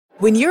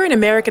When you're an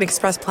American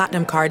Express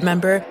Platinum card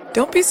member,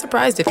 don't be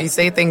surprised if you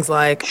say things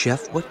like,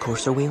 "Chef, what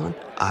course are we on?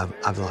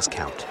 I've lost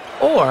count."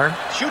 Or,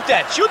 Shoot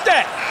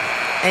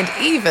that! And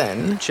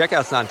even,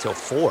 Checkout's not until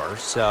 4,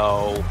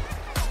 so...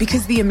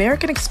 Because the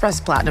American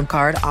Express Platinum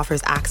Card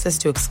offers access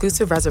to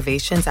exclusive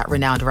reservations at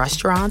renowned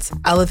restaurants,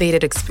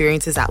 elevated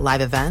experiences at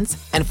live events,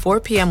 and 4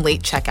 p.m.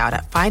 late checkout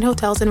at fine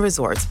hotels and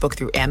resorts booked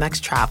through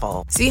Amex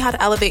Travel. See how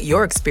to elevate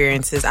your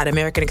experiences at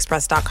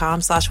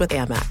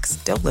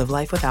americanexpress.com/withAmex. Don't live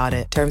life without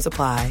it. Terms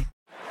apply.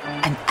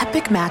 An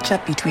epic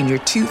matchup between your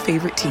two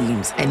favorite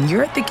teams, and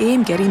you're at the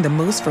game getting the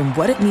most from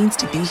what it means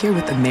to be here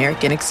with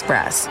American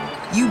Express.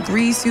 You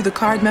breeze through the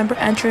card member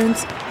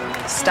entrance,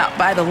 stop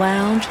by the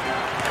lounge.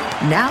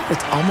 Now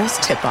it's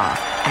almost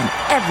tip-off, and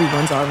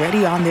everyone's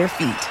already on their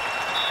feet.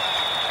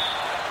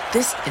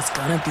 This is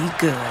gonna be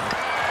good.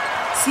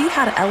 See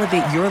how to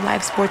elevate your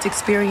live sports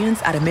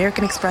experience at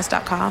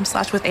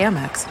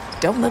americanexpress.com/withAmex.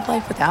 Don't live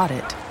life without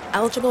it.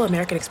 Eligible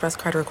American Express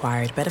card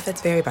required. Benefits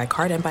vary by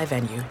card and by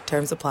venue.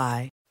 Terms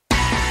apply.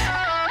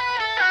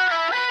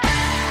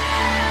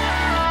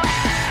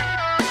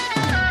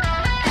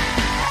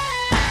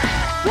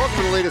 Welcome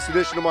to the latest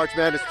edition of March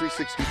Madness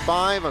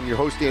 365. I'm your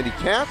host, Andy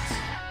Katz,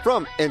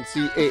 from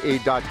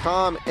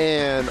NCAA.com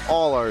and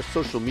all our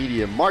social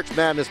media March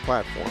Madness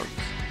platforms.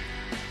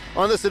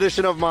 On this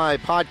edition of my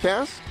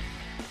podcast,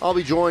 I'll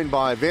be joined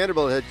by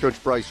Vanderbilt head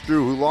coach Bryce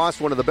Drew, who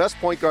lost one of the best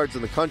point guards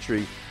in the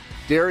country,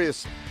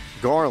 Darius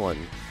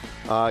Garland.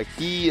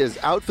 He is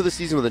out for the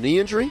season with a knee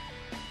injury.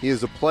 He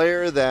is a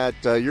player that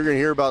you're going to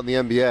hear about in the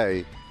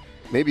NBA,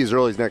 maybe as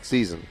early as next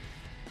season,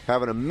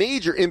 having a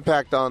major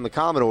impact on the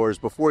Commodores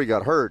before he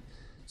got hurt.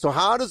 So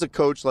how does a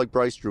coach like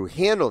Bryce Drew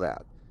handle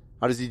that?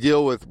 How does he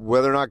deal with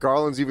whether or not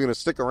Garland's even going to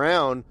stick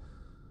around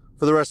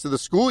for the rest of the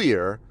school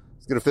year?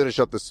 He's going to finish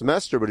up the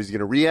semester, but he's going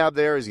to rehab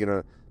there. He's going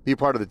to be a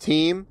part of the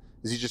team.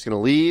 Is he just going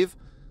to leave?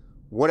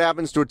 What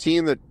happens to a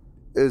team that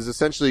is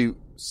essentially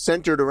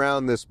centered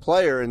around this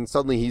player and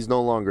suddenly he's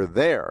no longer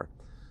there?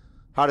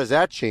 How does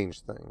that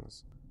change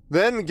things?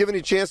 Then giving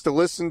you a chance to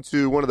listen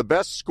to one of the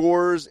best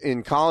scorers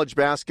in college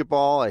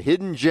basketball, a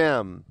hidden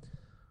gem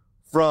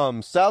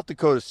from South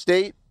Dakota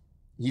State.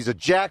 He's a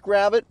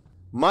jackrabbit,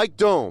 Mike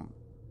Daum,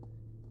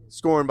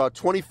 scoring about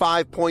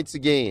 25 points a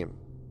game.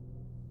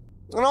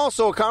 And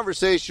also a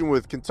conversation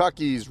with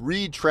Kentucky's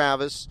Reid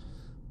Travis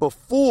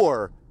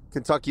before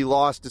Kentucky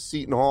lost to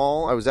Seton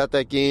Hall. I was at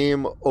that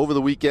game over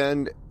the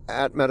weekend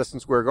at Madison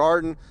Square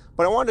Garden,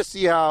 but I wanted to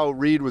see how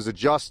Reid was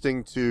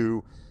adjusting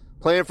to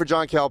playing for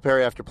John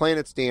Calipari after playing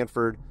at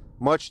Stanford.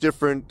 Much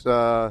different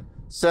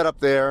setup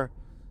there,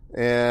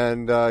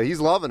 and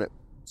he's loving it.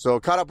 So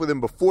caught up with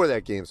him before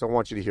that game, so I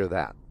want you to hear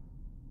that.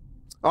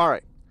 All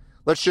right.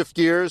 Let's shift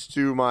gears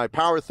to my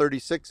Power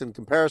 36 in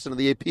comparison to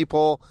the AP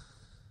poll.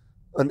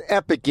 An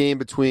epic game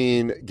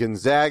between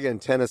Gonzaga and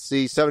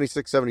Tennessee.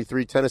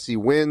 76-73, Tennessee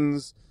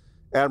wins.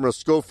 Admiral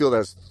Schofield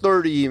has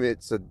 30.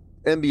 It's an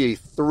NBA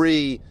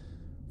 3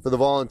 for the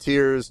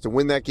Volunteers to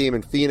win that game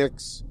in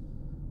Phoenix.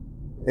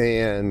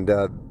 And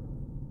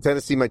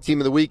Tennessee, my team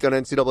of the week on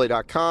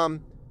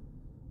NCAA.com.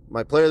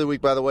 My player of the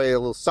week, by the way, a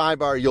little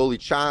sidebar, Yoli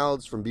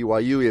Childs from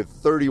BYU. He had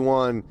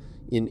 31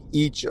 in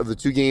each of the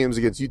two games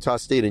against Utah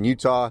State and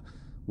Utah.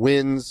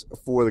 Wins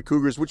for the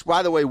Cougars, which,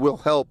 by the way, will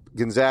help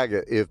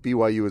Gonzaga if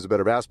BYU is a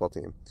better basketball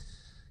team.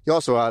 He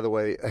also, by the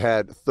way,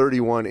 had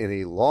 31 in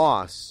a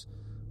loss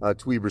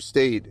to Weber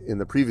State in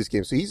the previous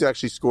game. So he's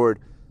actually scored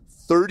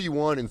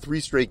 31 in 3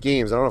 straight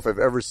games. I don't know if I've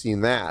ever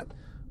seen that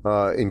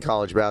in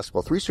college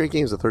basketball. 3 straight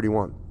games of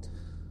 31.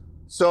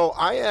 So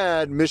I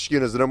had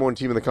Michigan as the number 1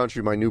 team in the country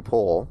in my new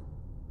poll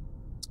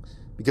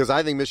because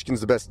I think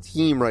Michigan's the best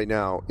team right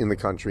now in the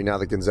country now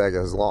that Gonzaga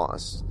has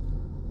lost.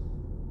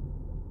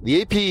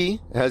 The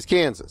AP has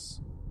Kansas.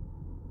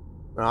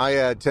 Now, I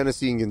had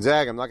Tennessee and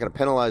Gonzaga. I'm not going to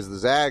penalize the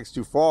Zags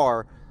too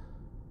far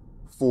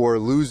for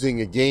losing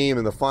a game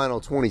in the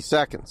final 20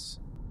 seconds.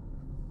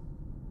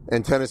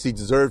 And Tennessee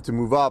deserved to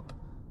move up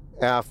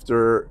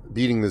after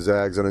beating the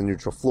Zags on a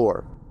neutral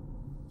floor.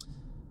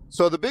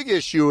 So the big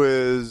issue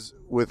is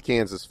with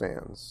Kansas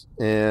fans.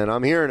 And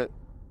I'm hearing it.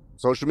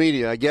 Social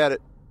media, I get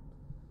it.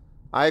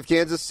 I have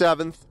Kansas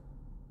 7th.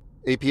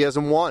 AP has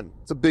them 1.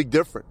 It's a big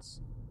difference.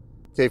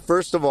 Okay,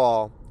 first of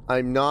all,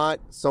 I'm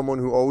not someone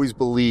who always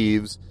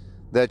believes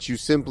that you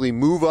simply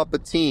move up a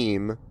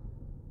team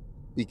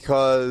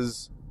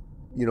because,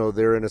 you know,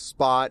 they're in a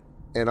spot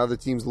and other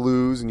teams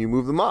lose and you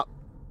move them up.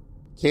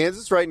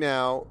 Kansas right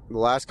now, in the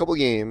last couple of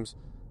games,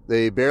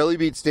 they barely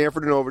beat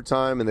Stanford in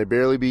overtime and they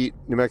barely beat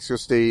New Mexico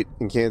State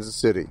in Kansas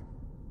City.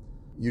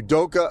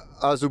 Udoka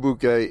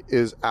Azubuike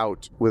is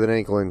out with an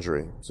ankle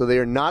injury. So they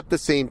are not the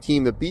same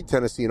team that beat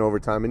Tennessee in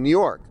overtime in New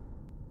York.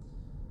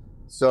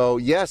 So,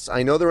 yes,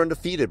 I know they're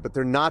undefeated, but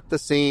they're not the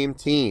same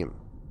team.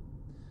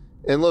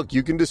 And look,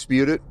 you can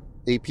dispute it.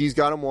 AP's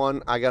got them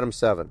 1. I got them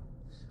 7.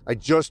 I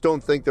just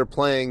don't think they're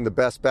playing the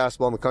best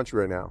basketball in the country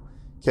right now.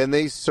 Can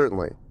they?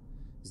 Certainly.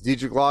 Is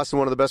Dedrick Lawson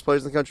one of the best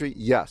players in the country?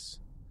 Yes.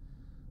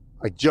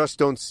 I just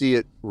don't see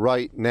it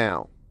right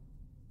now.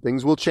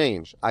 Things will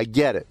change. I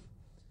get it.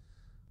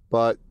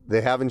 But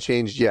they haven't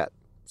changed yet.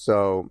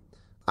 So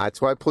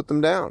That's why I put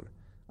them down.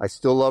 I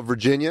still love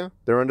Virginia.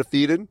 They're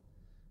undefeated.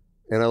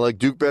 And I like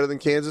Duke better than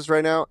Kansas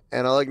right now.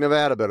 And I like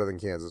Nevada better than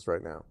Kansas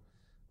right now.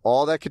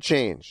 All that could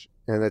change.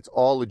 And it's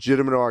all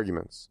legitimate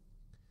arguments.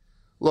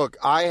 Look,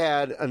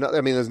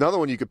 there's another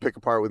one you could pick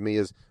apart with me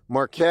is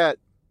Marquette.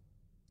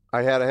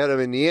 I had ahead of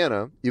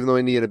Indiana, even though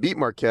Indiana beat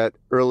Marquette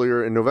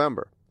earlier in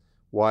November.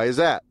 Why is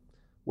that?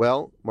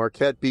 Well,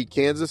 Marquette beat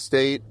Kansas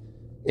State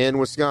and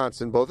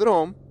Wisconsin, both at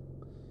home.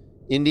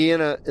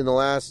 Indiana in the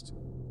last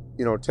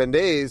 10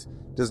 days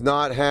does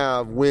not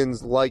have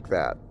wins like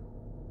that.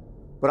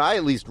 But I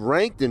at least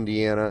ranked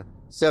Indiana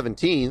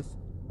 17th,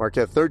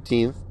 Marquette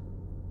 13th.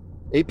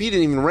 AP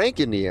didn't even rank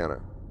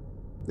Indiana.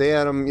 They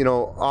had them,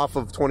 off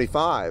of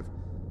 25,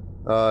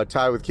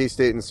 tied with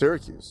K-State and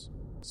Syracuse.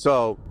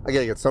 So I got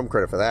to get some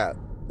credit for that.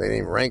 They didn't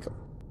even rank them.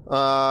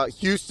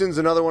 Houston's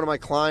another one of my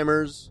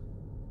climbers.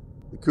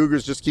 The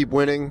Cougars just keep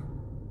winning.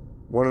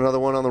 Won another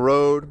one on the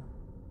road.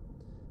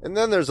 And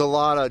then there's a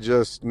lot of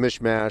just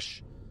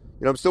mishmash.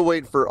 I'm still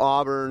waiting for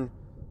Auburn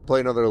to play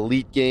another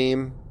elite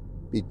game,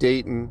 beat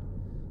Dayton.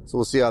 So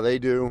we'll see how they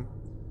do.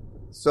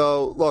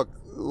 So, look,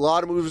 a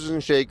lot of movers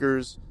and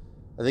shakers.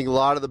 I think a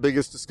lot of the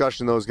biggest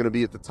discussion, though, is going to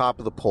be at the top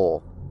of the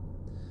poll.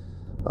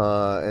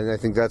 And I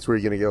think that's where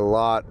you're going to get a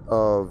lot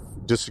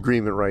of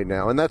disagreement right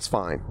now. And that's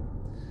fine.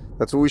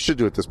 That's what we should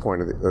do at this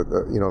point of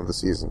the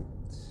season.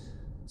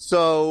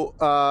 So,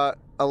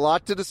 a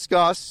lot to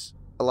discuss,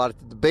 a lot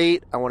to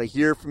debate. I want to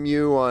hear from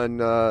you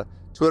on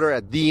Twitter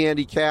at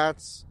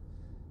 @TheAndyCats.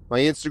 My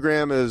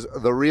Instagram is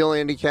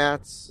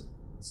 @TheRealAndyCats.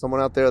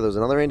 Someone out there's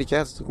another Andy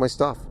Katz took my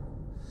stuff.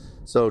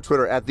 So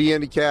Twitter at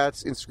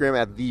 @TheAndyCats, Instagram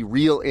at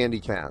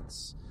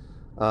 @TheRealAndyCats.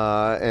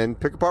 And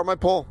pick apart my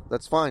poll.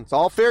 That's fine. It's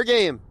all fair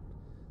game.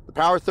 The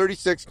Power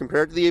 36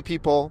 compared to the AP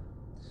poll.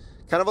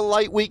 Kind of a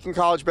light week in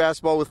college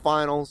basketball with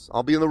finals.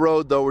 I'll be on the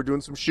road, though. We're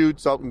doing some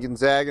shoots out in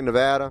Gonzaga,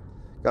 Nevada.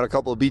 Got a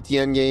couple of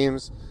BTN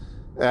games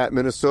at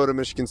Minnesota,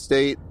 Michigan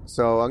State.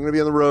 So I'm going to be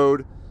on the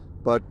road,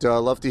 but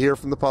love to hear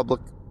from the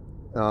public.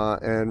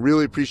 And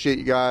really appreciate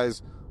you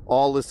guys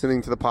all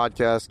listening to the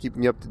podcast,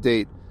 keeping you up to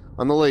date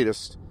on the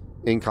latest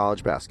in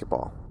college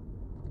basketball.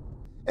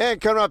 And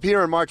coming up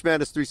here on March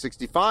Madness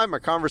 365, my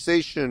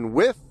conversation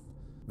with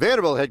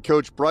Vanderbilt head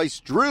coach Bryce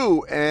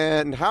Drew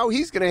and how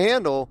he's going to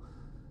handle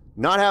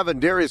not having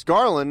Darius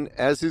Garland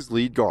as his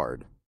lead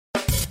guard.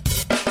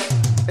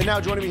 And now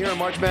joining me here on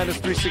March Madness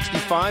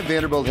 365,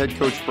 Vanderbilt head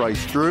coach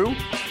Bryce Drew.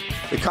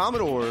 The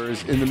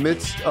Commodores in the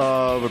midst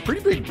of a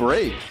pretty big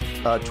break.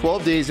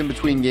 12 days in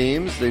between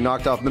games. They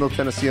knocked off Middle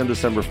Tennessee on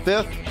December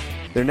 5th.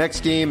 Their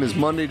next game is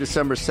Monday,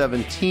 December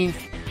 17th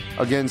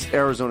against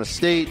Arizona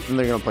State. And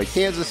they're going to play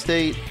Kansas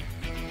State.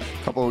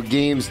 A couple of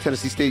games,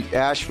 Tennessee State,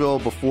 Asheville,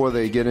 before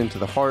they get into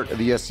the heart of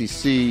the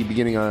SEC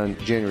beginning on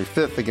January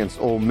 5th against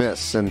Ole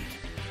Miss. And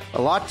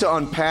a lot to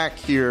unpack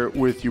here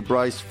with you,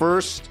 Bryce.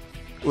 First,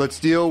 let's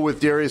deal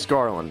with Darius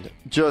Garland.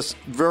 Just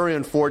very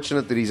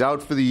unfortunate that he's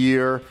out for the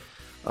year.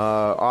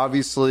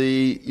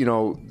 Obviously,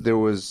 there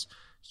was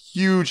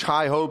huge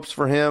high hopes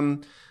for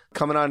him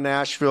coming out of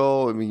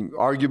Nashville. I mean,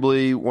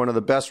 arguably one of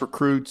the best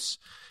recruits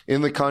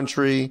in the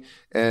country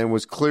and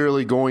was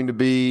clearly going to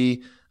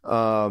be,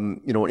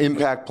 an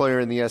impact player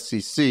in the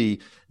SEC.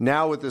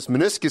 Now with this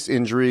meniscus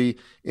injury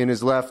in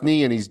his left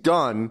knee and he's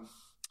done,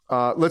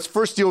 let's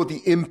first deal with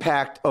the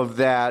impact of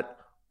that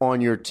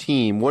on your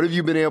team. What have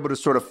you been able to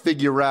sort of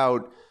figure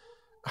out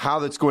how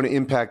that's going to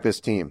impact this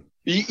team?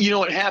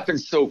 It happened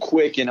so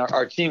quick, and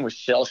our team was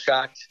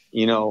shell-shocked.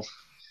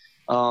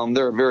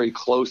 They're a very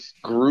close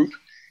group,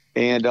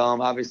 and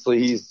obviously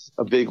he's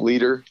a big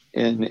leader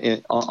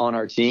on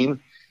our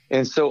team.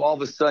 And so all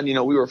of a sudden,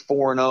 we were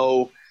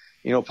 4-0,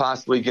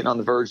 possibly getting on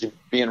the verge of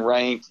being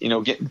ranked,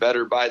 getting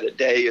better by the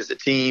day as a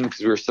team because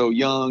we were so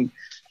young.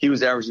 He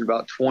was averaging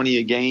about 20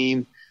 a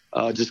game,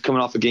 just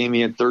coming off a game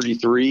he had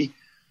 33.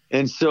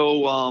 And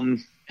so,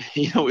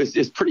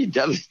 it's pretty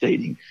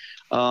devastating.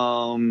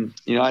 I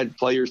had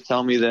players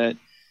tell me that,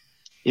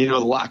 the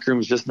locker room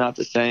is just not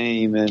the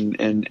same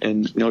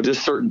and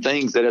just certain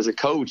things that as a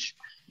coach,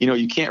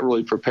 you can't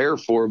really prepare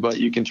for, but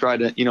you can try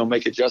to,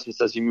 make adjustments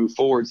as you move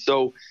forward.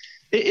 So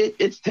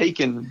it's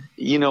taken,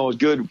 a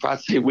good,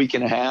 I'd say, week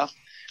and a half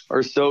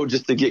or so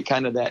just to get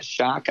kind of that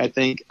shock, I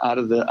think, out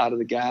of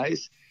the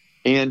guys.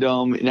 And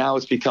now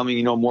it's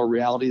becoming, more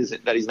reality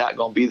that he's not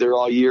going to be there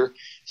all year.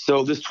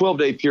 So this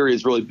 12-day period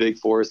is really big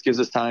for us. Gives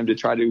us time to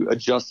try to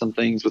adjust some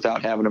things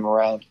without having him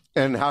around.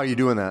 And how are you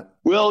doing that?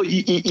 Well, we're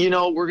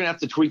going to have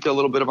to tweak a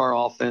little bit of our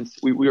offense.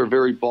 We are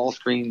very ball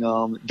screen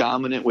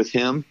dominant with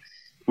him.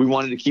 We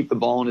wanted to keep the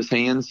ball in his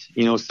hands,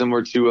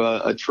 similar to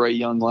a Trae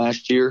Young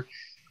last year.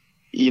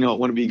 It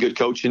wouldn't be good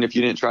coaching if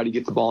you didn't try to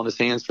get the ball in his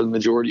hands for the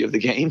majority of the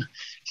game.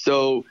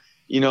 So,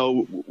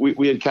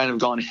 we had kind of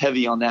gone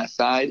heavy on that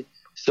side.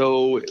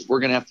 So we're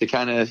going to have to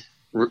kind of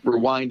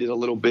rewind it a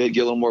little bit,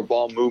 get a little more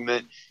ball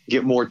movement,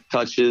 get more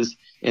touches,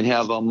 and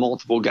have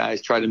multiple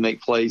guys try to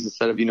make plays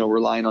instead of,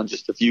 relying on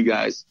just a few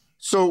guys.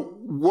 So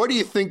what do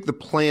you think the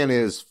plan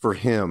is for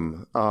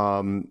him?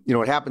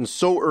 It happened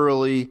so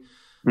early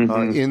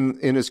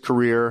in his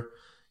career.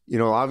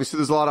 obviously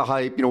there's a lot of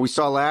hype. We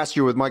saw last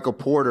year with Michael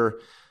Porter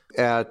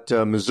at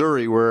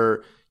Missouri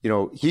where,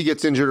 he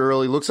gets injured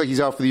early, looks like he's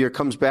out for the year,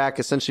 comes back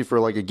essentially for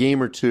like a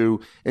game or two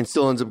and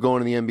still ends up going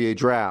to the NBA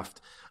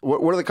draft.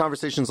 What are the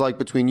conversations like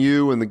between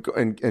you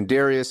and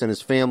Darius and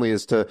his family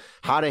as to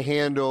how to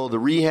handle the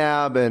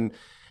rehab and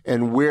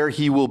where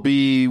he will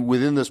be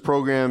within this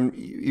program,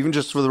 even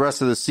just for the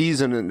rest of the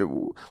season,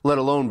 and let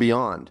alone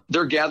beyond?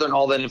 They're gathering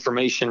all that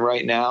information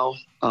right now,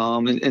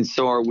 and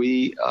so are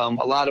we. A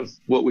lot of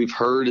what we've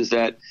heard is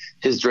that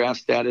his draft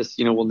status,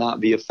 will not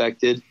be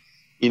affected.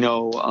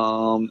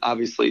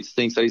 Obviously it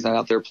stinks that he's not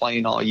out there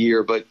playing all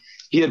year, but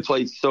he had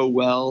played so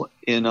well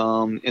in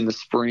the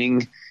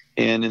spring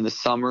and in the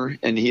summer,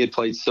 and he had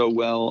played so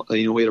well.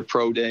 We had a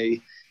pro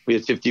day. We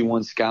had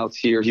 51 scouts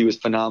here. He was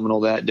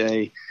phenomenal that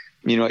day.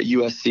 At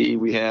USC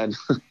we had,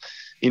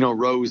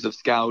 rows of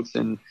scouts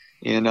and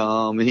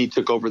he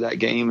took over that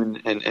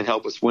game and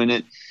helped us win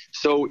it.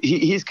 So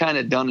he's kind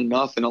of done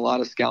enough in a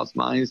lot of scouts'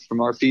 minds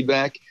from our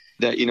feedback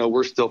that,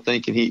 we're still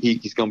thinking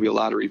he's going to be a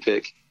lottery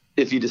pick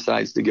if he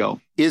decides to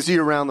go. Is he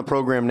around the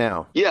program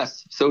now?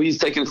 Yes. So he's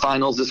taking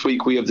finals this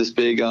week. We have this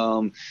big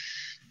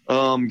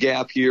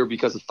gap here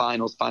because of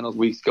finals. Finals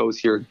weeks goes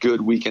here a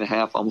good week and a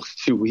half,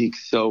 almost 2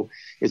 weeks. So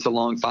it's a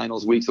long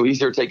finals week. So he's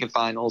here taking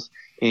finals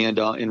and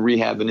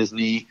rehabbing his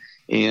knee.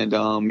 And,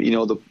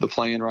 the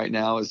plan right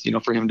now is,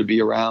 for him to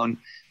be around.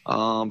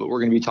 But we're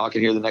going to be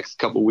talking here the next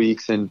couple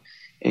weeks and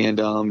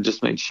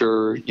just make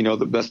sure,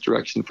 the best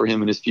direction for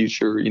him in his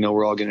future,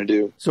 we're all going to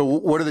do. So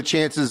what are the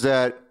chances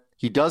that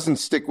he doesn't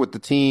stick with the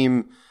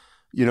team,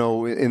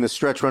 in the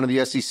stretch run of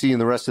the SEC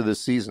and the rest of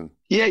this season?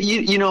 Yeah,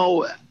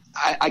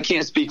 I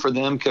can't speak for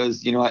them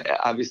because,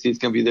 obviously it's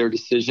going to be their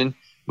decision.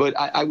 But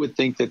I would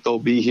think that they'll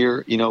be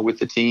here, with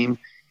the team.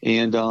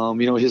 And,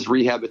 his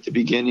rehab at the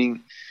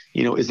beginning,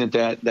 isn't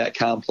that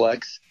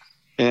complex.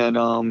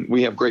 And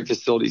we have great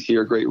facilities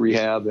here, great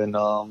rehab. And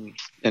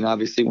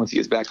obviously once he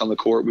gets back on the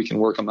court, we can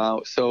work him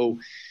out. So,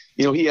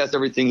 he has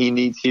everything he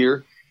needs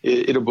here.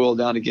 It'll boil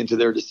down again to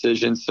their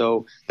decision.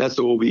 So that's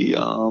what we'll be,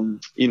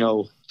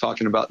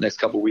 talking about next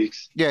couple of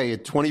weeks. Yeah, you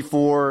had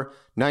 24,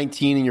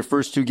 19 in your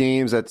first two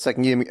games. That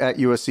second game at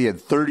USC had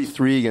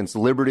 33 against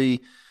Liberty.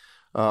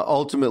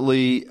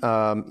 Ultimately,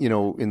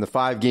 in the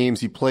 5 games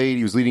he played,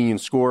 he was leading in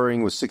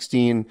scoring with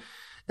 16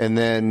 and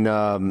then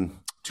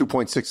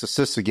 2.6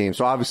 assists a game.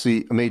 So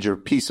obviously a major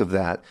piece of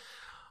that.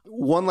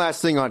 One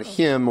last thing on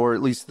him, or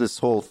at least this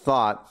whole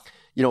thought,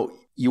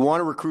 you want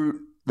to recruit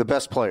the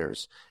best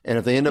players. And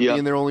if they end up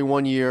being there only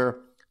 1 year,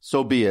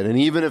 so be it. And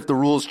even if the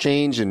rules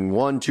change in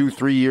 1, 2,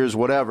 3 years,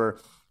 whatever,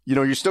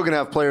 you're still going to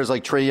have players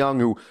like Trae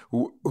Young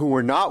who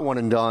are not one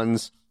and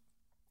dones,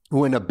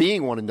 who end up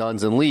being one and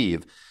dones and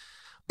leave.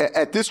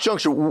 At this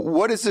juncture,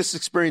 what has this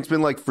experience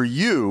been like for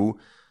you,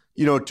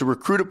 to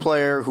recruit a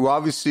player who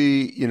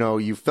obviously,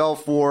 you fell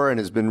for and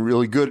has been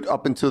really good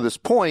up until this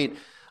point,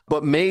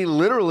 but may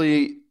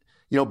literally,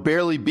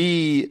 barely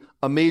be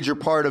a major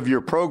part of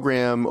your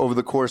program over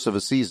the course of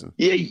a season?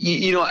 Yeah,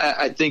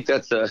 I think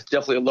that's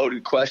definitely a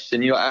loaded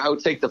question. I would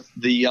take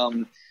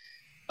the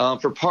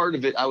for part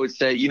of it, I would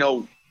say,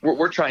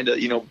 we're trying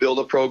to, build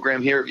a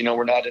program here.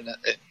 We're not in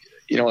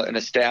an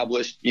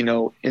established,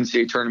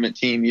 NCAA tournament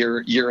team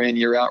year in,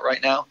 year out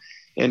right now.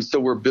 And so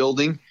we're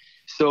building.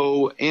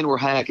 And we're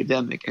high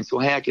academic. And so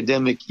high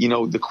academic,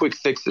 the quick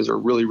fixes are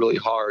really, really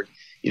hard.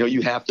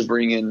 You have to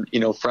bring in,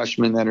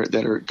 freshmen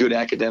that are good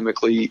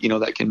academically,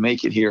 that can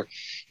make it here.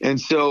 And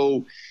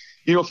so,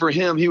 for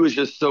him, he was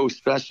just so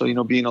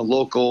special, being a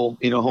local,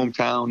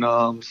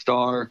 hometown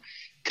star,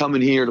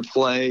 coming here to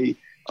play,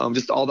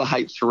 just all the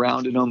hype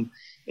surrounding him.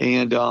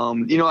 And,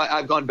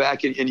 I've gone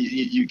back and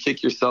you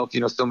kick yourself,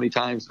 so many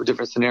times for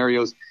different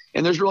scenarios.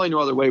 And there's really no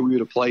other way we would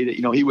have played it.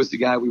 He was the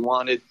guy we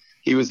wanted.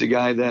 He was the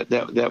guy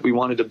that we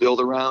wanted to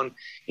build around.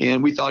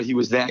 And we thought he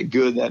was that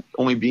good that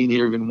only being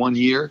here even 1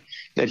 year,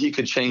 that he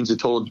could change the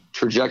total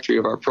trajectory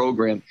of our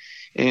program.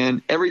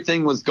 And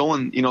everything was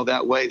going,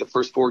 that way. The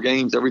first 4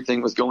 games,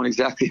 everything was going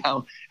exactly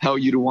how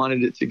you'd have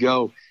wanted it to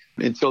go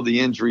until the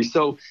injury.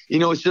 So,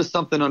 it's just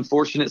something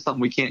unfortunate,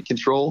 something we can't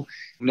control.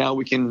 Now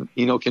we can,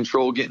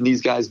 control getting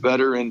these guys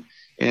better and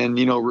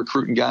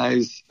recruiting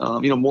guys,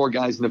 more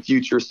guys in the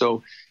future.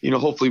 So,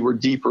 hopefully we're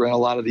deeper at a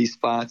lot of these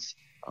spots.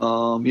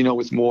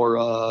 With more,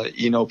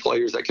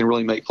 players that can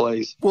really make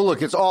plays. Well,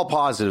 look, it's all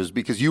positives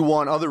because you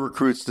want other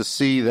recruits to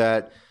see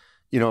that,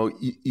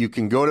 you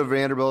can go to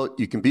Vanderbilt,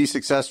 you can be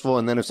successful,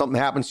 and then if something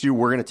happens to you,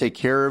 we're going to take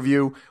care of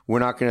you. We're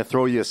not going to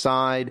throw you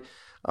aside.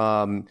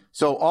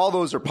 So all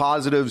those are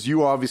positives.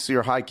 You obviously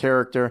are high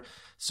character.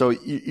 So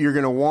you're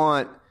going to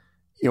want,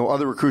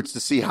 other recruits to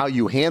see how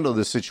you handle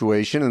this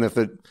situation. And if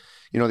it,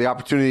 the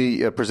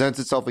opportunity presents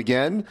itself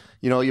again,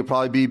 you'll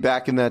probably be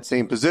back in that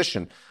same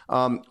position.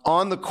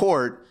 On the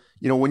court,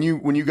 when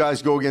you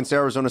guys go against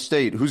Arizona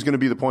State, who's going to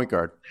be the point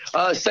guard?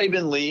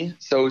 Saban Lee.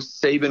 So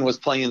Saban was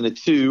playing the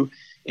 2,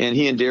 and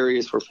he and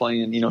Darius were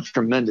playing,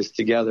 tremendous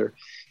together.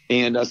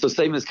 And so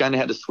Saban's kind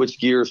of had to switch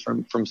gears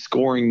from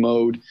scoring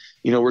mode.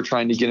 We're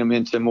trying to get him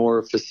into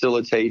more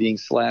facilitating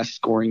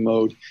 /scoring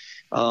mode.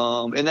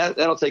 And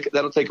that'll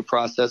take a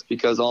process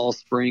because all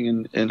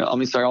spring and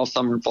all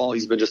summer and fall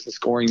he's been just in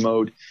scoring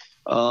mode.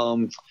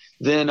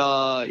 Then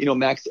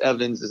Max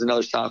Evans is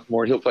another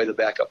sophomore. He'll play the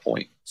backup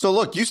point. So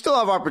look, you still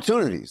have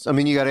opportunities. I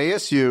mean, you got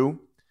ASU,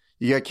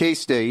 you got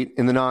K-State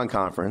in the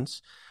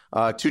non-conference.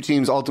 Two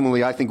teams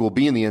ultimately I think will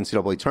be in the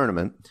NCAA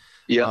tournament.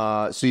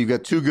 Yeah. So you've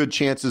got two good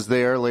chances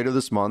there later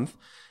this month.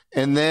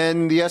 And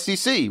then the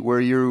SEC, where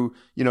you're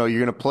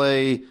going to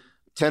play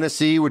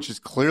Tennessee, which is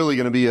clearly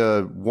going to be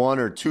a 1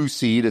 or 2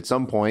 seed at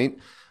some point.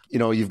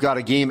 You've got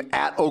a game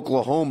at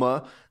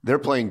Oklahoma. They're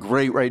playing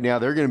great right now.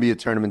 They're going to be a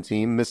tournament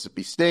team.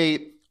 Mississippi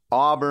State,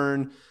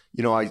 Auburn.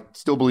 I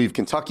still believe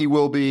Kentucky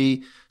will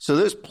be. So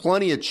there's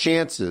plenty of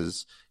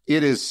chances.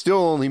 It is still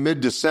only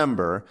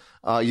mid-December.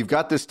 You've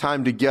got this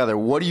time together.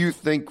 What do you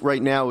think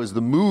right now is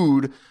the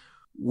mood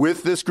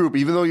with this group,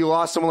 even though you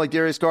lost someone like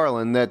Darius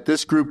Garland, that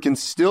this group can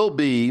still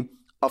be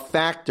a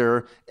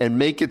factor and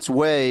make its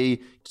way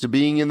to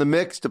being in the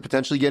mix to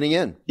potentially getting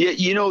in? Yeah,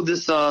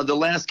 this the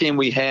last game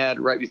we had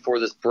right before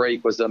this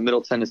break was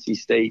Middle Tennessee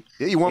State.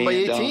 Yeah, you won by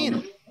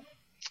 18.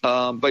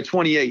 By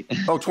 28.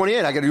 Oh,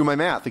 28. I got to do my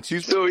math.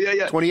 Excuse me. So,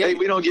 yeah. 28. Hey,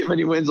 we don't get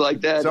many wins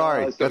like that.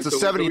 Sorry. That's a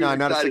 79,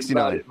 not a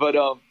 69.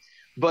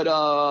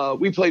 But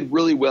we played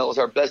really well. It was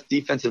our best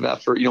defensive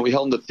effort. We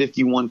held them to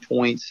 51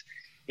 points.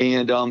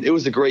 And it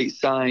was a great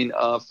sign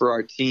for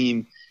our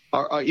team.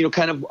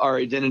 Kind of our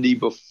identity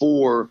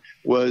before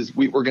was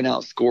we're going to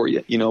outscore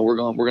you. We're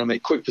going to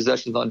make quick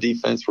possessions on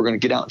defense. We're going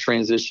to get out in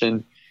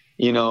transition.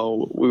 We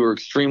were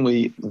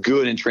extremely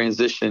good in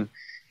transition.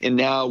 And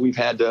now we've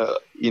had to,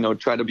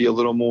 try to be a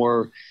little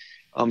more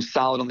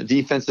solid on the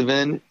defensive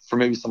end for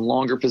maybe some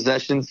longer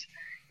possessions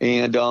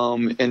and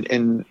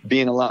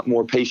being a lot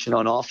more patient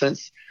on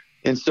offense.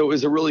 And so it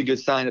was a really good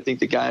sign. I think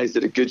the guys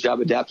did a good job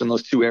adapting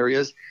those two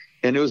areas.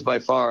 And it was by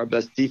far our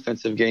best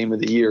defensive game of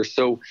the year.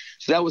 So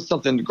that was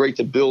something great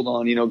to build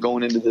on,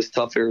 going into this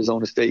tough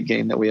Arizona State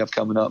game that we have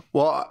coming up.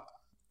 Well,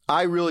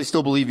 I really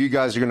still believe you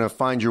guys are going to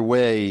find your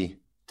way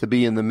to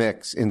be in the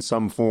mix in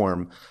some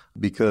form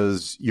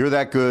because you're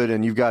that good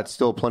and you've got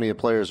still plenty of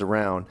players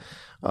around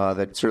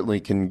that certainly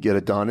can get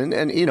it done.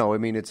 And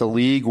it's a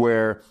league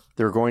where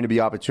there are going to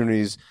be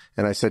opportunities.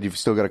 And I said you've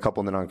still got a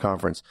couple in the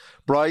non-conference.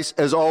 Bryce,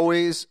 as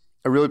always,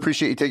 I really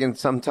appreciate you taking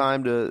some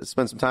time to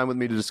spend some time with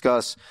me to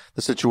discuss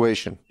the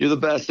situation. You're the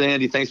best,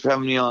 Andy. Thanks for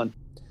having me on.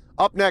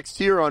 Up next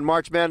here on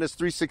March Madness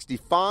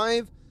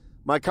 365,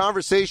 my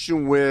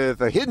conversation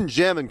with a hidden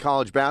gem in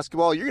college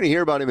basketball. You're going to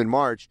hear about him in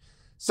March.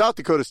 South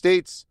Dakota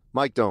State's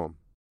Mike Daum.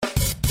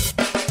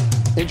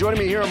 And joining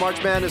me here on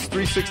March Madness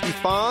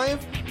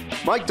 365,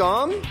 Mike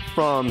Daum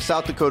from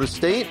South Dakota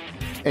State.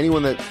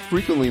 Anyone that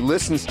frequently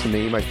listens to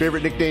me, my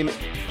favorite nickname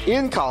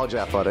in college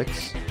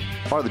athletics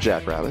are the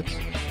Jackrabbits.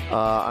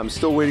 I'm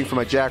still waiting for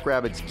my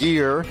Jackrabbits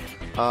gear,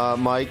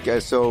 Mike.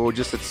 So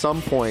just at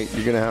some point,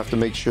 you're going to have to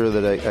make sure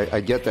that I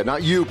get that.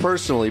 Not you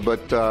personally,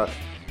 but got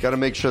to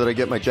make sure that I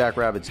get my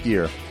Jackrabbits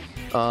gear.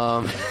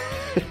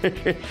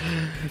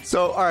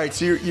 So, all right.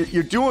 So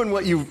you're doing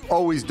what you've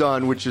always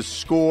done, which is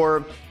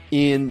score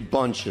in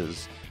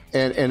bunches,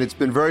 and it's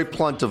been very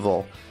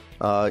plentiful.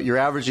 You're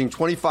averaging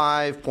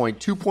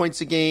 25.2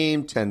 points a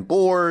game, 10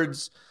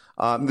 boards.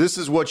 This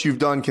is what you've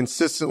done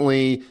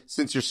consistently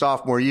since your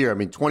sophomore year.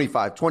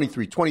 25,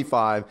 23,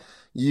 25.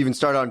 You even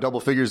started out in double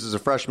figures as a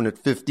freshman at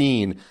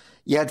 15.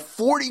 You had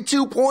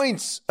 42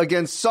 points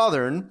against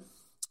Southern.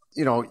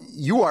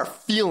 You are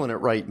feeling it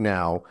right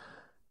now.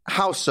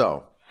 How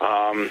so?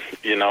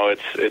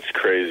 It's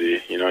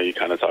crazy. You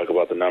kind of talk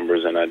about the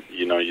numbers and,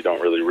 you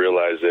don't really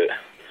realize it.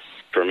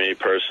 For me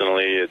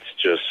personally, it's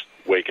just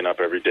waking up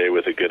every day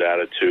with a good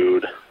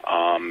attitude,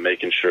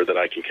 making sure that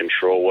I can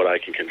control what I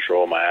can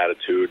control, my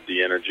attitude,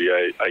 the energy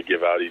I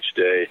give out each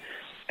day.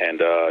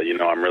 And,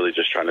 I'm really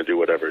just trying to do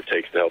whatever it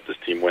takes to help this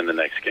team win the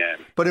next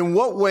game. But in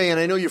what way, and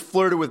I know you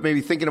flirted with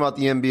maybe thinking about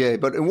the NBA,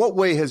 but in what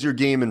way has your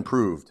game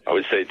improved? I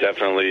would say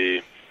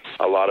definitely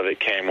a lot of it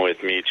came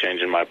with me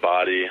changing my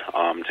body,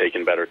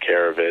 taking better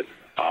care of it.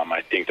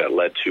 I think that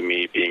led to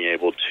me being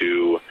able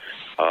to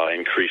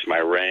increase my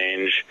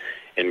range,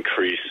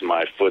 increase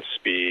my foot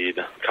speed,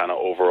 kind of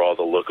overall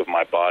the look of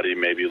my body,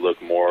 maybe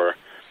look more,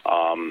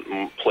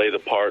 play the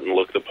part and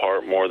look the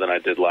part more than I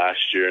did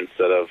last year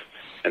instead of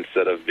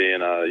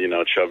being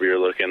a chubbier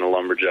looking, a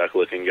lumberjack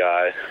looking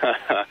guy.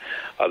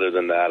 Other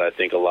than that, I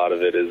think a lot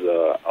of it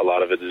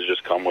is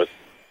just come with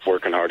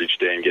working hard each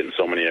day and getting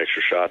so many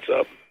extra shots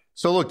up.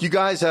 So look, you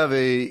guys have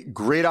a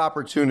great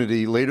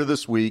opportunity later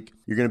this week.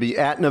 You're going to be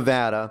at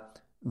Nevada.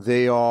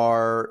 They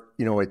are,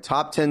 a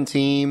top 10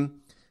 team.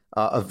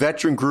 A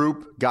veteran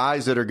group,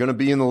 guys that are going to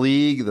be in the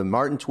league, the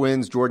Martin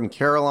twins, Jordan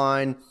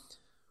Caroline.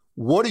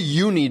 What do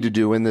you need to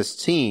do in this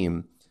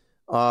team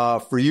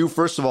for you,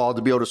 first of all,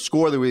 to be able to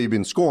score the way you've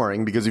been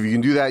scoring? Because if you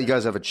can do that, you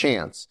guys have a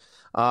chance.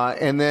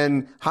 And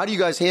then how do you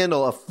guys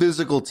handle a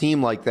physical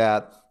team like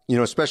that,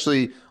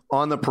 especially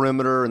on the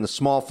perimeter and the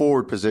small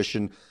forward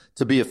position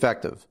to be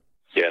effective?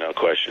 Yeah, no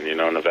question.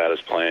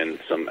 Nevada's playing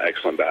some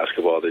excellent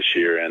basketball this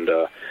year, and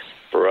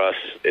for us,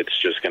 it's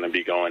just going to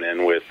be going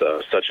in with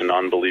such an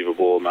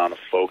unbelievable amount of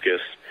focus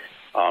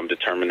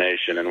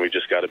determination, and we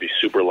just got to be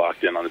super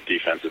locked in on the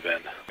defensive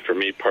end. For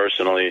me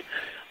personally,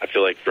 I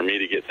feel like for me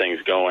to get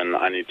things going,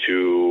 I need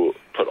to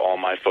put all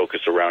my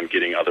focus around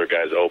getting other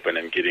guys open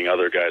and getting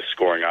other guys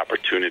scoring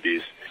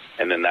opportunities,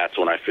 and then that's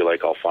when I feel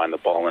like I'll find the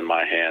ball in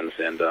my hands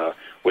and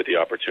with the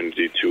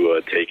opportunity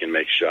to take and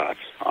make shots.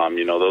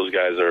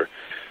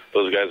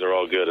 Those guys are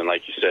all good, and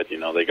like you said,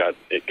 they got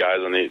guys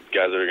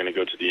that are going to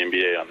go to the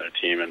NBA on their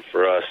team, and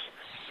for us,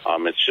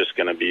 it's just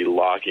going to be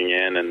locking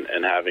in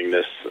and having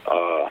this,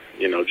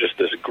 just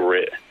this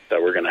grit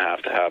that we're going to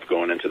have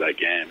going into that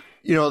game.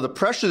 The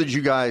pressure that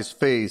you guys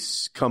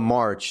face come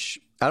March,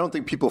 I don't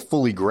think people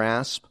fully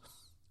grasp,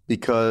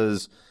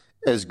 because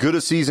as good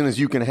a season as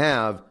you can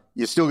have,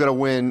 you still got to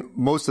win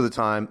most of the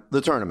time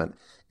the tournament.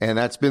 And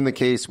that's been the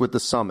case with the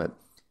Summit.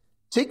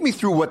 Take me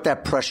through what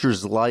that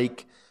pressure's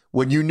like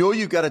when you know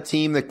you've got a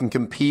team that can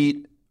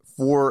compete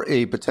for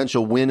a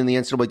potential win in the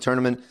NCAA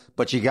tournament,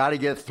 but you got to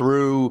get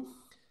through,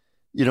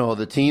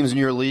 the teams in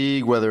your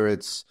league, whether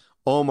it's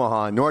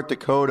Omaha, North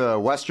Dakota,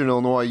 Western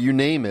Illinois, you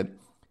name it,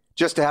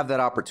 just to have that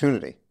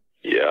opportunity.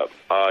 Yeah.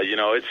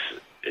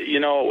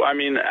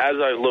 As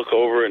I look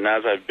over it and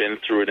as I've been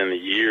through it in the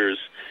years,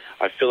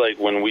 I feel like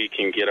when we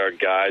can get our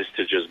guys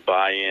to just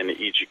buy in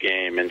each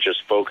game and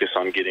just focus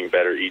on getting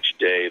better each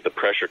day, the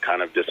pressure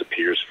kind of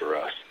disappears for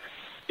us.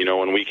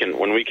 When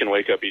we can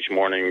wake up each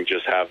morning and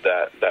just have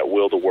that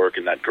will to work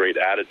and that great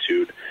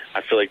attitude,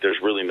 I feel like there's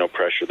really no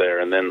pressure there.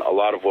 And then a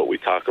lot of what we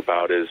talk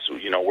about is,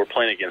 we're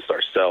playing against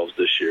ourselves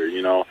this year.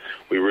 We know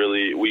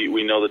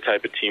the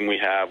type of team we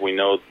have. We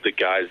know the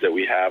guys that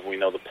we have. We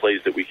know the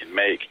plays that we can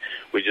make.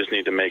 We just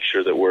need to make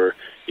sure that we're,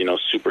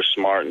 super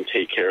smart and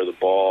take care of the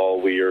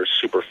ball. We are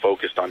super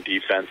focused on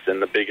defense.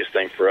 And the biggest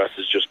thing for us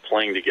is just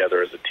playing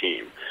together as a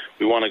team.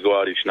 We want to go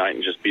out each night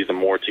and just be the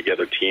more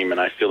together team. And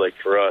I feel like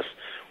for us,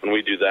 when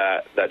we do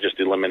that, that just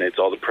eliminates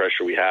all the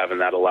pressure we have,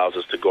 and that allows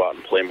us to go out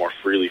and play more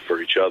freely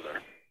for each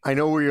other. I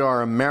know we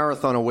are a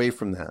marathon away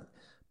from that,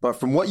 but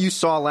from what you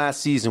saw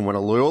last season when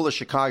Loyola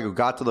Chicago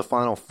got to the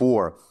Final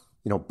Four,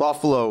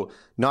 Buffalo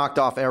knocked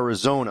off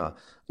Arizona,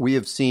 we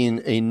have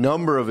seen a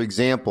number of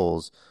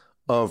examples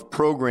of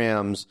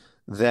programs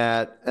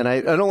that, and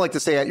I don't like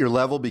to say at your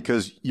level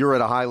because you're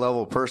at a high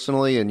level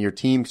personally and your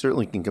team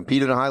certainly can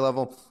compete at a high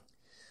level,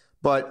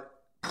 but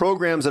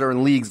programs that are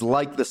in leagues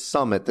like the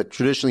Summit that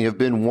traditionally have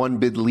been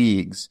one-bid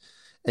leagues,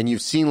 and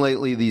you've seen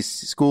lately these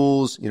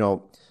schools,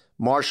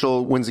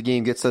 Marshall wins a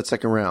game, gets that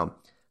second round.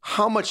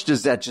 How much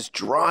does that just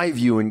drive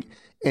you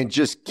and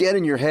just get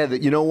in your head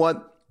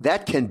that,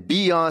 that can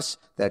be us,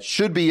 that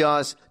should be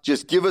us,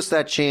 just give us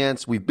that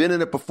chance. We've been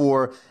in it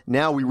before.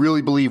 Now we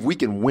really believe we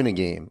can win a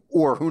game,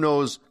 or who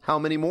knows how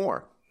many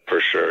more. For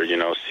sure,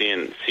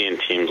 seeing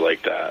teams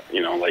like that,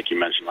 like you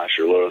mentioned last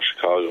year, Loyola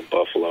Chicago,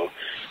 Buffalo,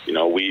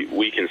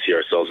 we can see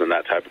ourselves in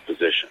that type of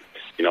position.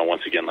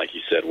 Once again, like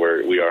you said,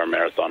 we are a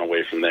marathon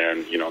away from there,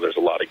 and, there's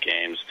a lot of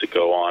games to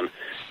go on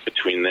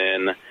between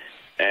then.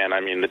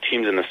 And, the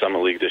teams in the Summit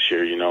League this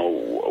year,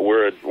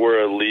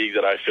 we're a league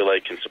that I feel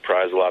like can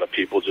surprise a lot of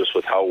people just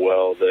with how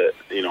well that,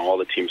 all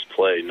the teams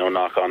play. No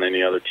knock on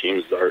any other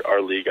teams.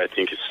 Our league, I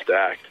think, is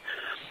stacked.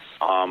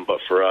 But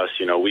for us,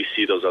 we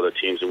see those other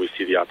teams and we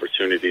see the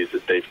opportunities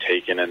that they've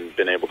taken and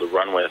been able to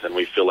run with, and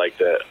we feel like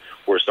that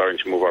we're starting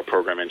to move our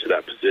program into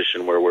that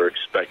position where we're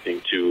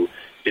expecting to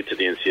get to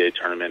the NCAA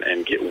tournament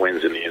and get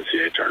wins in the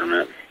NCAA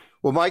tournament.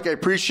 Well, Mike, I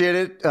appreciate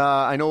it.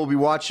 I know we'll be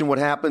watching what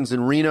happens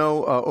in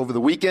Reno over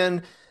the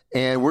weekend,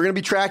 and we're going to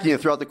be tracking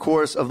it throughout the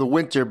course of the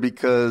winter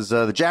because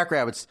the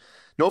Jackrabbits,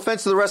 no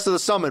offense to the rest of the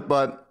Summit,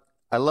 but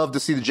I love to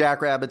see the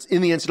Jackrabbits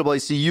in the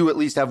NCAA. You at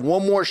least have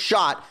one more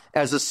shot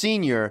as a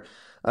senior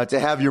to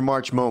have your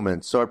March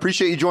moment. So I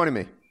appreciate you joining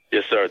me.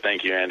 Yes, sir.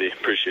 Thank you, Andy.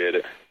 Appreciate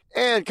it.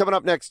 And coming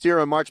up next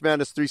here on March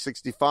Madness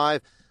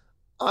 365,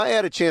 I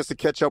had a chance to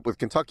catch up with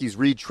Kentucky's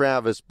Reid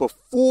Travis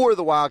before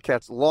the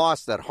Wildcats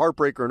lost that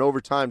heartbreaker in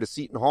overtime to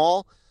Seton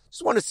Hall.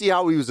 Just wanted to see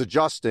how he was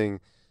adjusting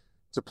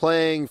to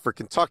playing for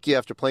Kentucky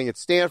after playing at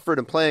Stanford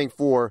and playing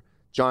for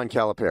John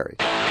Calipari.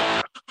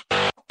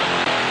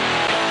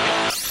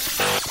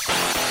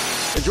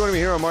 And joining me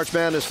here on March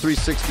Madness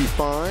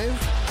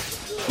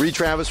 365, Reid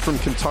Travis from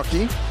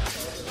Kentucky.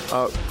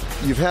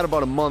 You've had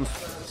about a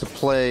month to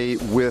play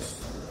with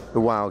the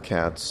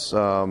Wildcats.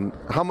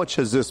 How much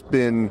has this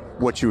been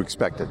what you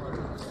expected?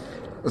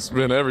 It's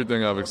been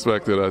everything I've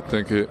expected. I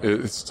think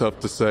it's tough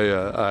to say.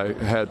 I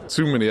had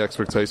too many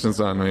expectations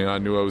on me. I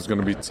knew I was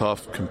going to be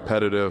tough,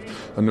 competitive.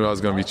 I knew I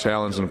was going to be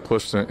challenged and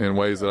pushed in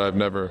ways that I've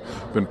never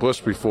been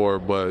pushed before,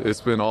 but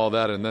it's been all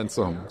that and then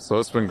some. So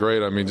it's been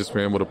great. Just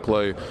being able to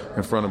play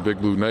in front of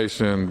Big Blue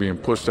Nation, being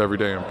pushed every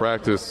day in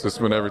practice, it's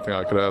been everything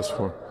I could ask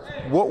for.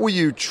 What were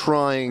you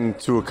trying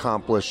to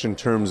accomplish in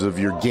terms of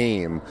your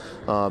game?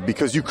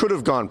 Because you could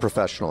have gone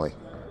professionally.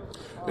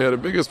 Yeah, the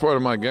biggest part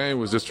of my game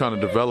was just trying to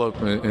develop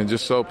and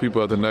just show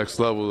people at the next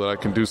level that I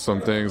can do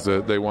some things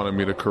that they wanted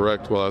me to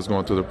correct while I was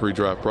going through the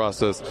pre-draft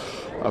process.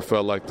 I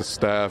felt like the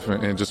staff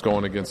and just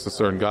going against the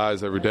certain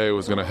guys every day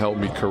was going to help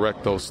me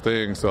correct those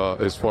things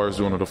as far as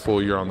doing it a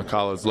full year on the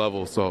college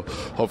level. So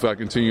hopefully I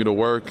continue to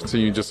work,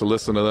 continue just to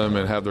listen to them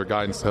and have their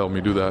guidance to help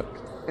me do that.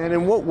 And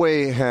in what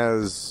way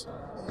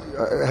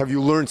have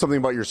you learned something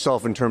about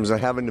yourself in terms of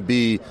having to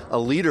be a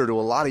leader to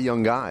a lot of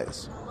young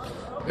guys?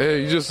 Yeah,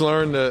 you just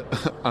learn that,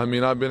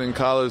 I've been in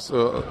college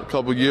a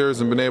couple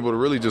years and been able to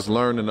really just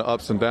learn in the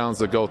ups and downs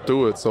that go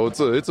through it. So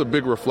it's a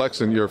big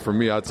reflection year for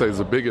me. I'd say it's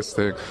the biggest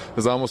thing,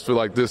 because I almost feel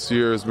like this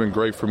year has been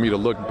great for me to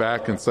look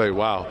back and say,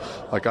 wow,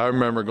 like I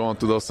remember going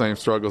through those same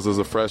struggles as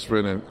a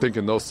freshman and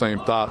thinking those same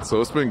thoughts. So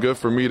it's been good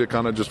for me to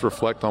kind of just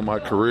reflect on my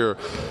career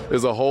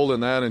as a whole in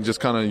that and just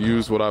kind of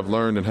use what I've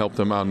learned and help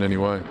them out in any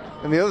way.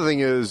 And the other thing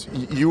is,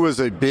 you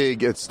as a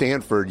big at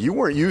Stanford, you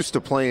weren't used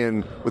to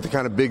playing with the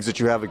kind of bigs that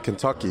you have at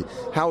Kentucky.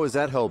 How has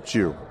that helped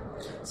you?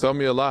 It's helped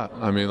me a lot.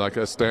 Like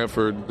at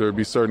Stanford, there'd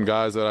be certain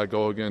guys that I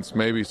go against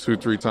maybe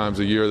 2-3 times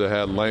a year that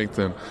had length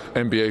and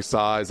NBA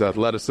size,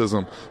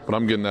 athleticism, but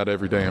I'm getting that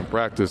every day in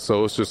practice.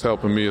 So it's just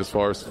helping me as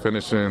far as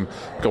finishing,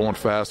 going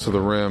fast to the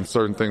rim,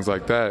 certain things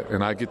like that.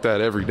 And I get that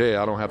every day.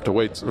 I don't have to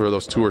wait for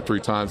those 2 or 3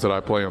 times that I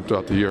play them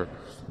throughout the year.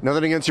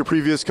 Nothing against your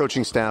previous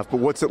coaching staff, but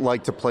what's it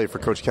like to play for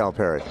Coach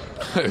Calipari?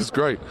 It's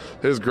great.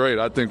 It's great.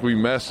 I think we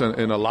mesh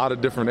in a lot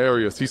of different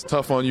areas. He's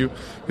tough on you.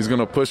 He's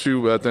going to push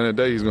you, but at the end of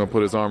the day, he's going to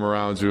put his arm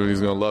around you, and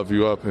he's going to love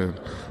you up, and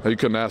you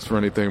couldn't ask for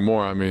anything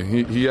more.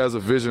 He has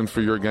a vision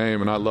for your game,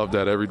 and I love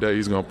that every day.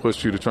 He's going to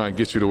push you to try and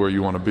get you to where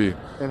you want to be.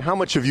 And how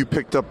much have you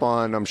picked up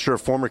on, I'm sure,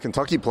 former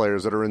Kentucky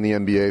players that are in the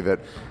NBA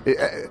that, I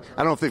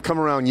don't know if they've come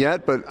around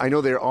yet, but I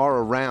know they are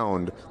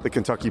around the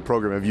Kentucky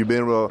program. Have you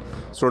been able to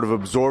sort of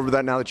absorb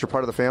that now that you're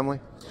part of the family?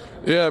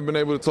 Yeah, I've been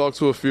able to talk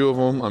to a few of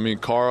them.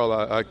 Carl,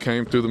 I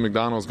came through the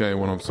McDonald's game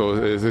with him,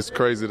 so it's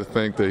crazy to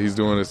think that he's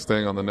doing his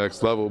thing on the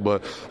next level.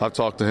 But I've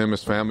talked to him.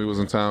 His family was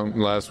in town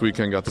last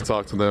weekend, got to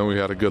talk to them. We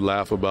had a good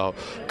laugh about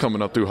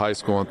coming up through high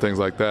school and things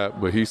like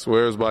that. But he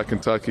swears by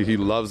Kentucky. He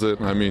loves it.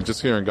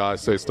 Just hearing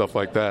guys say stuff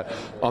like that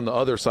on the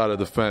other side of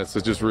the fence,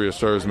 it just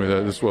reassures me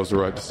that this was the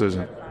right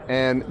decision.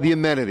 And the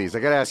amenities.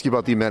 I got to ask you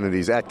about the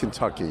amenities at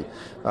Kentucky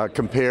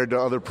compared to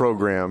other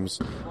programs.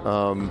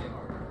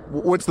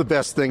 What's the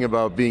best thing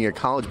about being a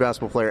college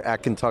basketball player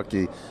at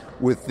Kentucky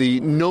with the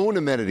known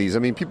amenities?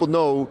 People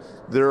know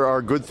there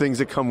are good things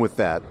that come with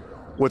that.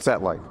 What's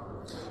that like?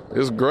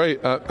 It's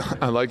great.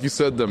 Like you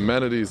said, the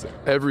amenities,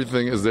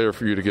 everything is there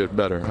for you to get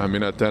better.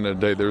 At the end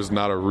of the day, there's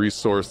not a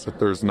resource that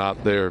there's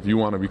not there. If you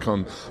want to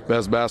become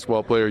best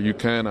basketball player, you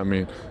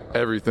can.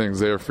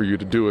 Everything's there for you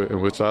to do it,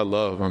 which I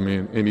love.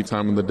 Any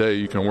time of the day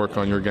you can work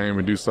on your game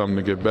and do something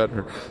to get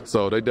better.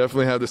 So they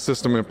definitely have the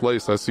system in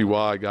place. I see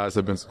why guys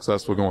have been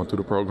successful going through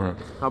the program.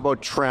 How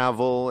about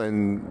travel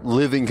and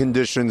living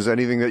conditions?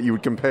 Anything that you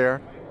would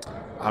compare?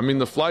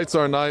 The flights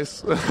are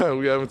nice.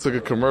 We haven't took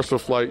a commercial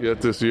flight yet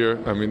this year.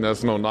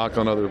 That's no knock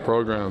on other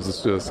programs.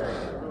 It's just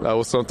that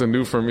was something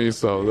new for me,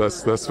 so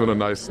that's been a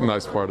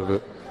nice part of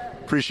it.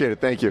 Appreciate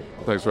it. Thank you.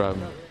 Thanks for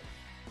having me.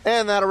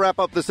 And that'll wrap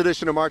up this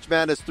edition of March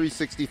Madness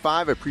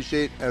 365. I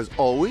appreciate, as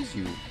always,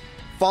 you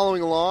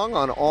following along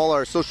on all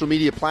our social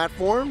media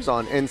platforms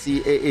on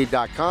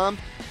ncaa.com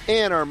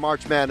and our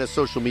March Madness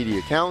social media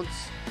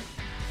accounts.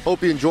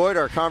 Hope you enjoyed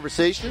our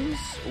conversations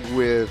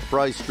with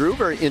Bryce Drew.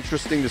 Very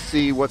interesting to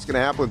see what's going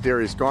to happen with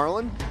Darius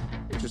Garland.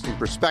 Interesting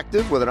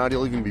perspective, whether or not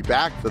he'll even be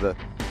back for the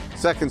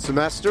second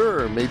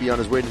semester or maybe on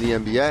his way to the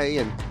NBA,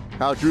 and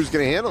how Drew's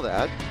going to handle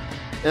that.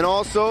 And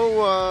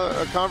also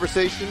a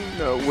conversation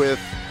with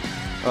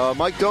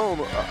Mike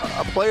Daum,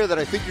 a player that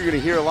I think you're going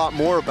to hear a lot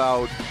more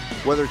about,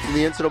 whether it's in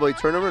the NCAA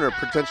tournament or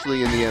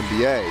potentially in the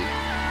NBA.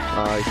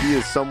 He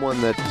is someone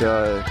that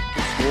can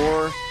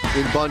score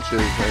in bunches,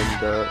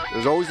 and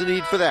there's always a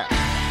need for that.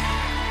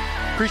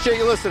 Appreciate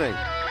you listening.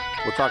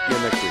 We'll talk to you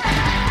next week.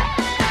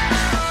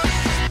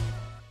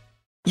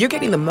 You're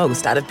getting the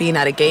most out of being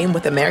at a game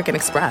with American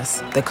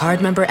Express. The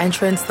card member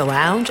entrance, the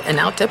lounge, and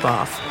now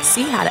tip-off.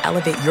 See how to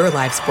elevate your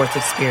live sports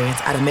experience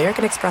at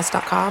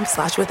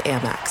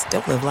americanexpress.com/withAmex.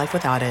 Don't live life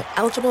without it.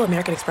 Eligible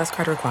American Express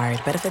card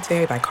required. Benefits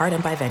vary by card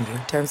and by venue.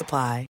 Terms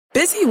apply.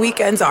 Busy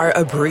weekends are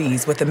a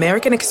breeze with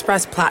American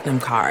Express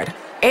Platinum Card.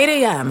 8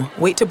 a.m.,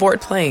 wait to board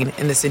plane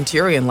in the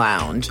Centurion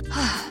Lounge.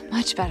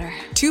 Much better.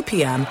 2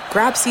 p.m.,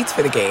 grab seats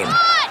for the game.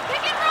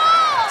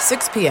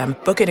 6 p.m.,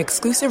 book an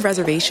exclusive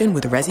reservation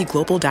with Resi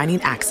Global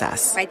Dining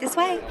Access. Right this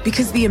way.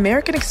 Because the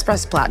American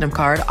Express Platinum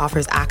Card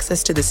offers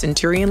access to the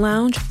Centurion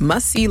Lounge,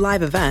 must-see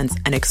live events,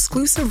 and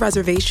exclusive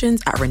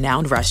reservations at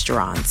renowned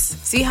restaurants.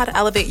 See how to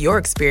elevate your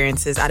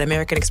experiences at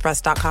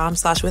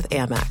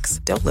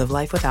americanexpress.com/withAmex. Don't live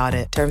life without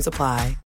it. Terms apply.